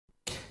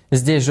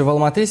Здесь же в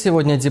Алматы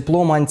сегодня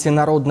диплом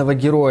антинародного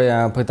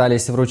героя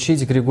пытались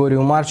вручить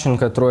Григорию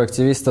Марченко, трое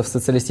активистов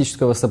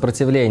социалистического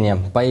сопротивления.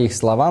 По их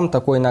словам,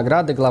 такой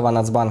награды глава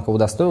Нацбанка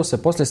удостоился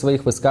после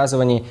своих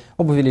высказываний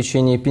об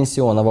увеличении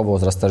пенсионного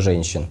возраста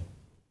женщин.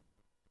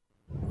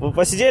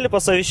 Посидели,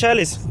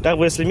 посовещались,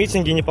 если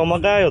митинги не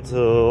помогают,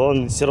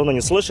 он все равно не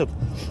слышит,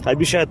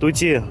 обещает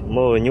уйти,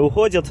 но не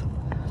уходит.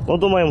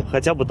 Думаем,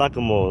 хотя бы так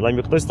ему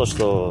намекнуть,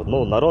 что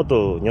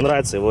народу не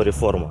нравится его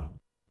реформа.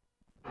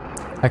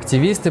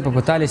 Активисты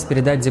попытались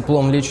передать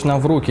диплом лично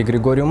в руки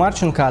Григорию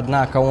Марченко,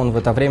 однако он в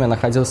это время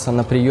находился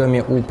на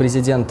приеме у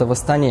президента в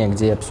Астане,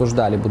 где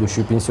обсуждали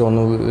будущую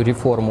пенсионную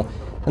реформу.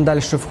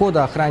 Дальше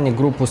входа охранник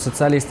группу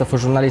социалистов и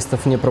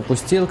журналистов не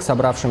пропустил. К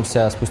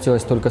собравшимся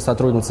спустилась только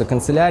сотрудница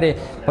канцелярии.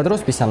 Под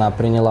роспись она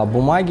приняла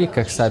бумаги.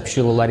 Как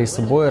сообщила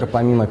Лариса Бойер,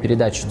 помимо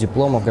передачи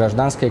дипломов,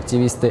 гражданские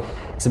активисты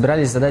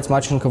собирались задать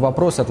Марченко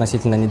вопросы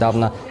относительно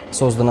недавно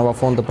созданного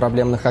фонда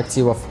проблемных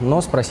активов, но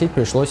спросить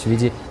пришлось в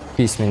виде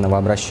письменного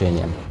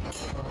обращения.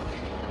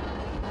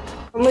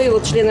 Мы,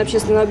 члены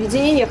общественного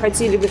объединения,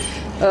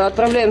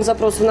 отправляем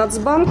запрос в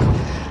Нацбанк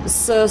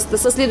со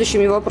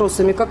следующими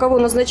вопросами. Каково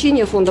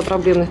назначение фонда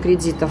проблемных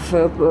кредитов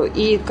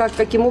и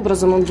каким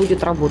образом он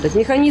будет работать.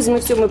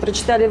 Механизмы все мы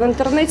прочитали в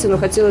интернете, но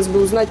хотелось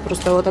бы узнать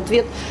просто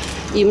ответ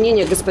и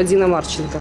мнение господина Марченко.